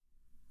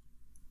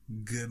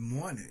Good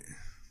morning,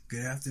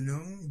 good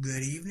afternoon,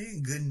 good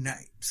evening, good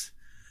night.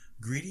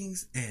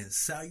 Greetings and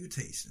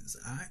salutations.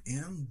 I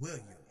am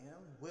William.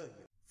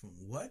 From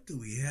What Do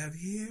We Have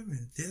Here?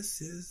 And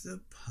this is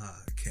the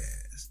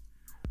podcast.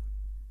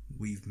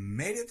 We've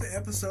made it to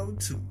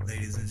episode 2,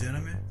 ladies and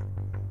gentlemen.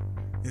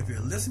 If you're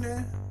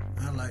listening,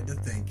 I'd like to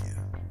thank you.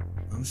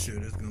 I'm sure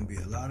there's going to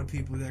be a lot of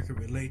people that can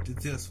relate to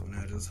this one.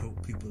 I just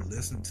hope people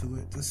listen to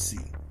it to see.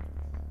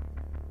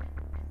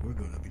 We're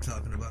going to be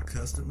talking about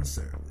customer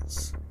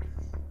service.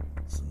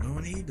 So no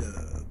need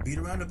to beat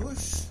around the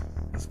bush.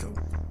 Let's go.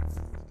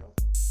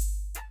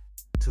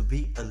 To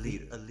be a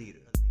leader.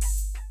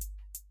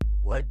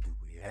 What do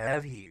we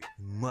have here?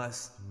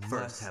 Must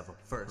first have a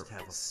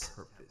purpose.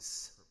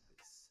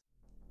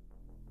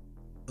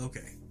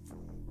 Okay.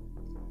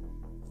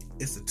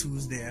 It's a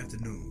Tuesday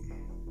afternoon.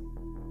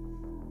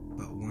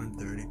 About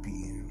 1:30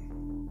 p.m.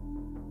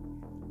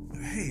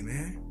 Hey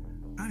man,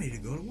 I need to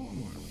go to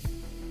Walmart.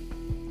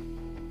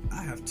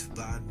 I have to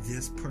buy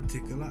this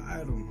particular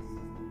item.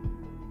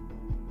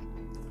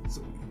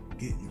 So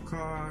you get in your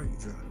car, you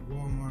drive to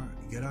Walmart,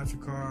 you get out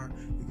your car,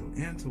 you go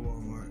into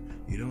Walmart.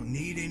 You don't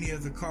need any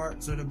of the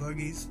carts or the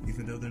buggies,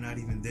 even though they're not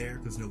even there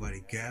because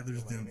nobody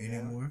gathers them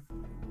anymore.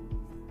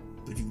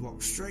 But you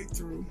walk straight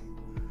through.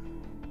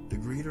 The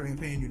greeter ain't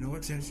paying you no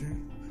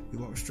attention. You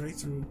walk straight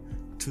through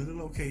to the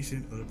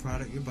location of the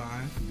product you're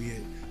buying, be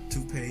it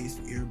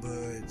toothpaste,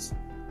 earbuds,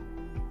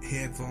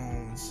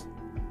 headphones,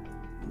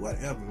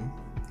 whatever.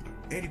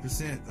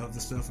 80% of the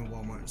stuff in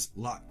Walmart is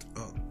locked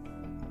up.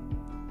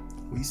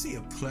 Well, you see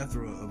a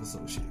plethora of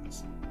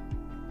associates.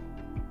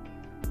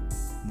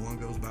 1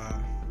 goes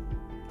by,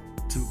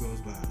 2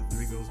 goes by,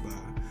 3 goes by.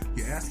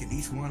 You're asking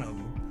each one of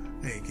them,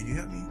 hey, can you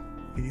help me?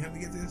 Can you help me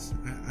get this?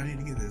 I need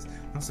to get this.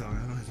 I'm sorry,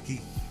 I don't have the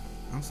key.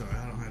 I'm sorry,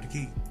 I don't have the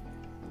key.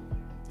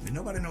 And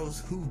nobody knows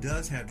who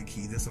does have the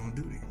key that's on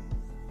duty.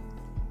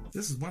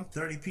 This is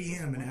 1:30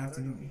 p.m. in the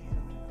afternoon.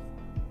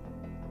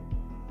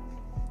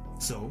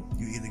 So,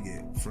 you either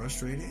get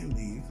frustrated and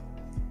leave,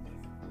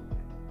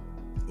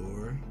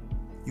 or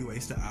you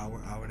waste an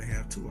hour and a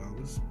half, 2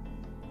 hours,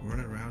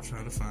 running around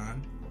trying to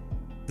find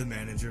the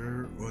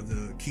manager or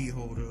the key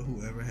holder,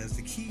 whoever has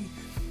the key,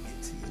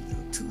 get to your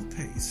little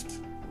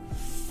toothpaste.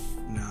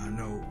 Now, I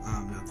know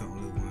I'm not the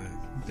only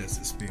one that's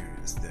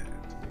experienced that.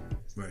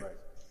 Right.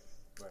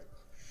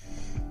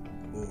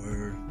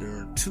 Or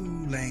there are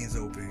 2 lanes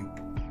open,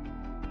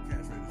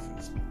 cash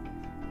registers.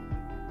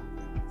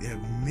 You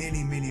have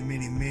many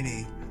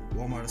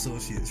Walmart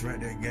associates right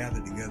there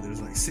gathered together. There's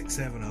like 6,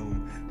 7 of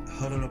them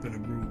huddled up in a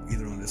group,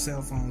 either on their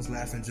cell phones,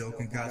 laughing,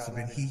 joking,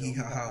 gossiping, hee hee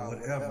ha ha,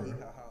 whatever.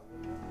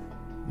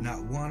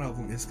 Not one of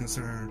them is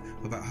concerned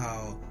about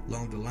how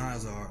long the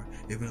lines are,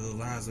 even though the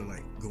lines are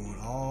like going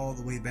all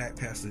the way back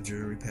past the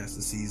jewelry, past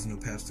the seasonal,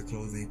 past the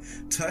clothing,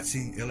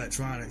 touching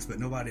electronics, but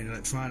nobody in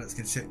electronics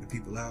can check the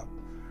people out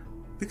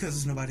because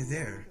there's nobody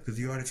there, because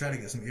you already tried to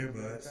get some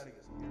earbuds.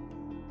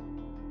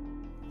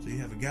 So you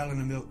have a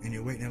gallon of milk and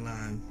you're waiting in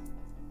line,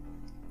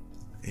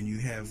 and you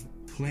have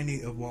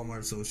plenty of Walmart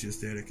associates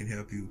there that can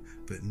help you,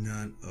 but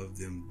none of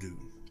them do.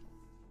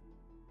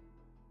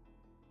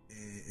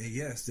 And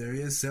yes, there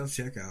is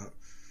self-checkout.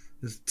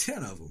 There's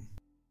 10 of them.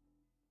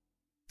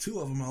 2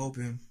 of them are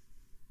open.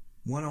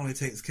 1 only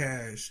takes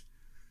cash.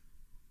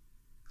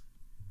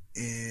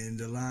 And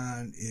the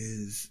line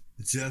is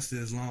just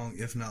as long,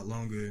 if not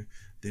longer,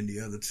 than the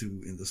other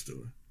 2 in the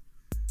store.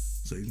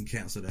 So you can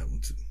cancel that one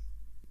too.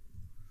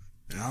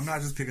 And I'm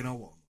not just picking on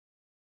Walmart.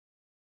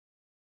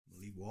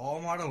 Leave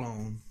Walmart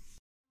alone.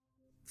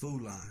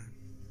 Food Line.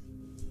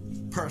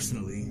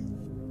 Personally,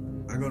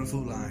 I go to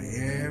Food Line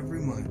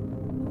every month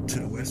to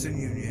the Western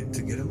Union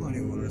to get a money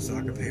order so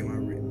I can pay my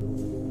rent.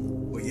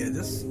 Well, yeah,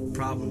 this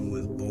problem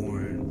was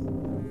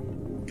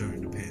born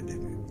during the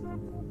pandemic.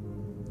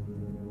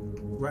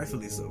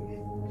 Rightfully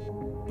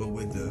so. But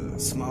with the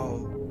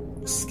small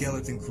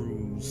skeleton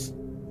crews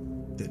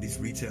that these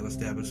retail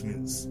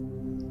establishments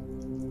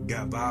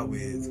got by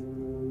with,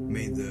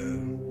 made the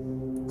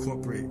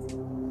corporate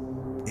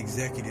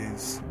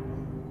executives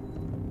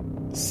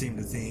seem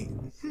to think,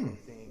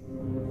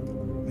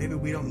 maybe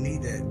we don't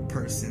need that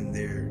person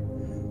there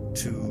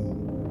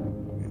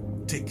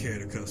to take care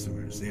of the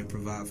customers and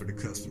provide for the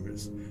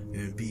customers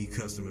and be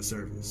customer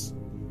service.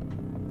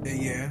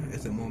 And yeah,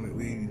 at the moment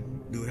we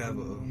do have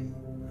a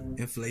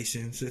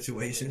inflation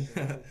situation,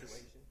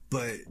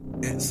 but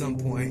at some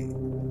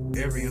point,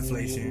 every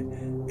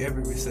inflation,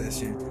 every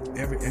recession,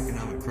 every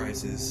economic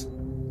crisis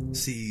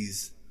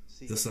sees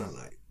the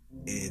sunlight.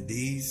 And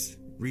these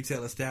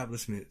retail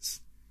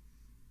establishments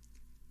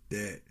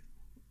that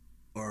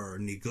are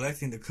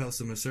neglecting the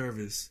customer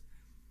service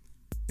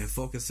and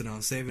focusing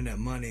on saving that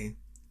money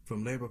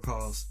from labor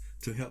costs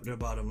to help their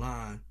bottom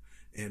line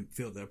and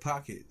fill their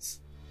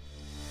pockets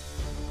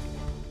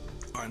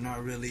are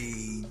not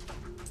really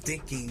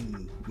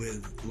thinking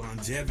with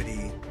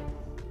longevity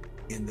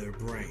in their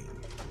brain.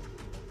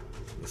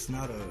 It's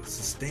not a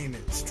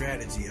sustainment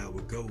strategy I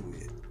would go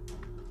with.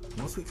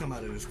 Once we come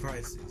out of this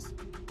crisis,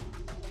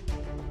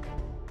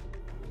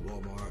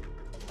 Walmart,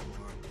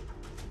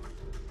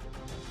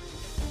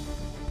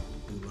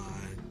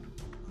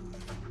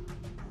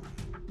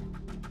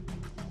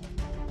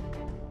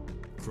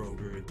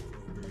 Kroger,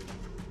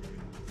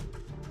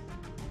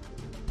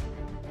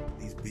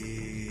 these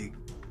big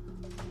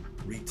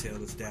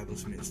retail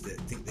establishments that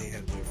think they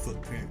have their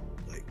footprint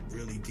like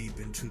really deep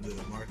into the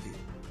market.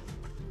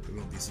 They're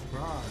gonna be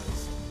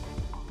surprised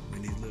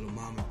when these little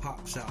mom and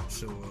pop shops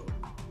show up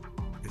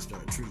and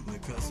start treating their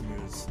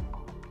customers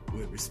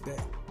with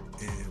respect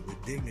and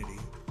with dignity,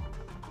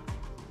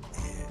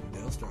 and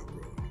they'll start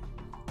growing.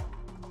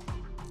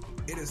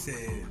 It is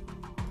said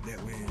that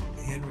when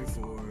Henry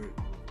Ford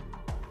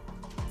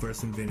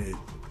first invented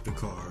the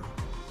car,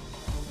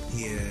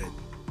 he had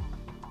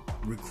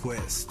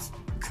requests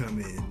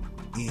coming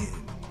in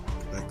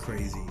like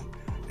crazy,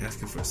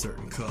 asking for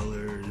certain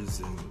colors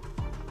and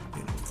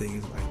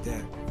things like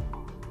that.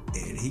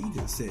 And he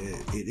just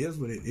said, it is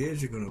what it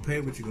is. You're going to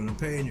pay what you're going to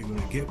pay, and you're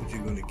going to get what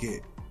you're going to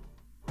get,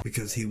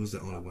 because he was the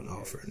only one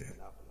offering it.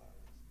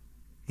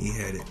 He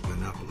had it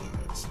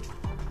monopolized.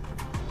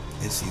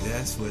 And see,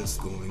 that's what's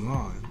going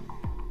on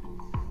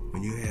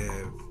when you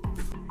have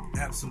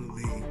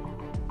absolutely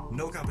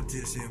no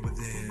competition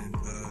within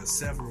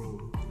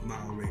several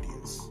mile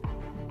radius.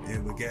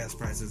 And with gas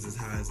prices as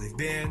high as they've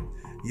been,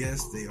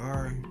 yes, they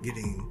are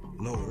getting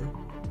lower.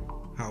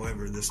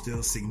 However, they're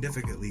still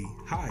significantly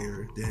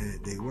higher than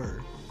they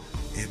were.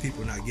 And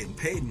people are not getting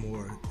paid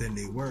more than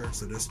they were.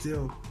 So they're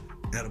still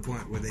at a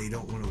point where they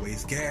don't want to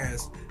waste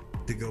gas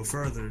to go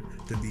further,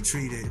 to be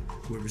treated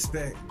with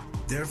respect.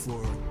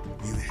 Therefore,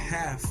 you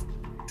have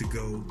to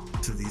go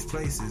to these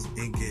places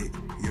and get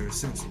your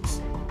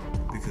essentials,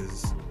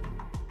 because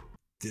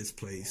this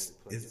place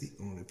is the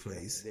only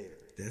place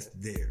that's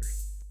there.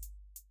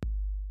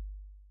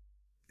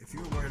 If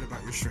you're worried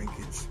about your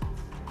shrinkage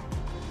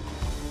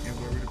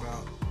and worried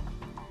about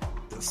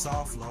the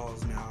soft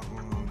laws now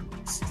on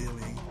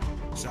stealing,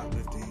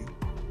 shoplifting,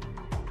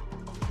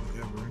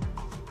 whatever,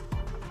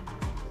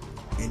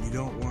 and you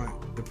don't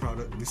want the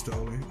product to be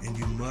stolen and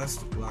you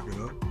must lock it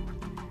up,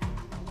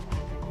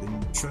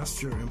 then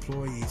trust your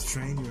employees,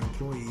 train your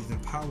employees,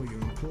 empower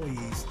your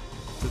employees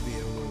to be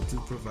able to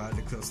provide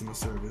the customer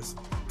service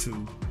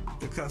to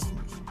the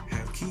customers.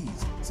 Have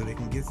keys so they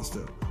can get the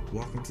stuff.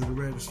 Walk them to the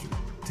register.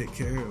 Take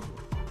care of them.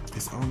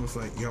 It's almost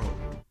like y'all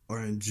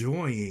are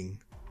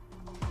enjoying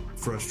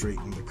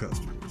frustrating the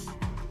customers.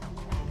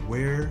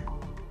 Wherefore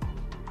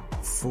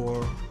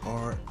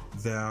art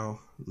thou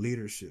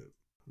leadership?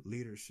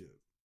 Leadership.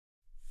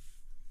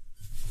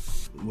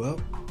 Well,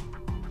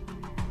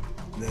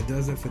 that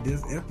does it for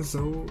this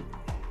episode.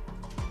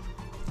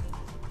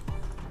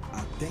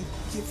 I thank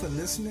you for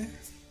listening.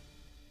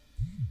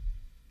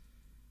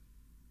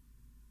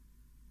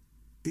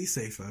 Be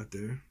safe out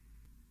there.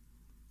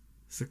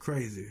 It's a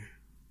crazy,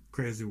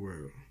 crazy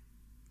world.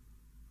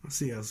 I'll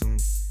see y'all soon.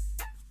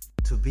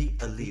 To be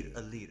a leader,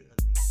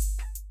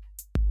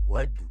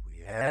 what do we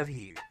have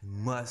here?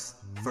 Must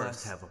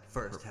first have a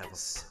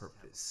purpose.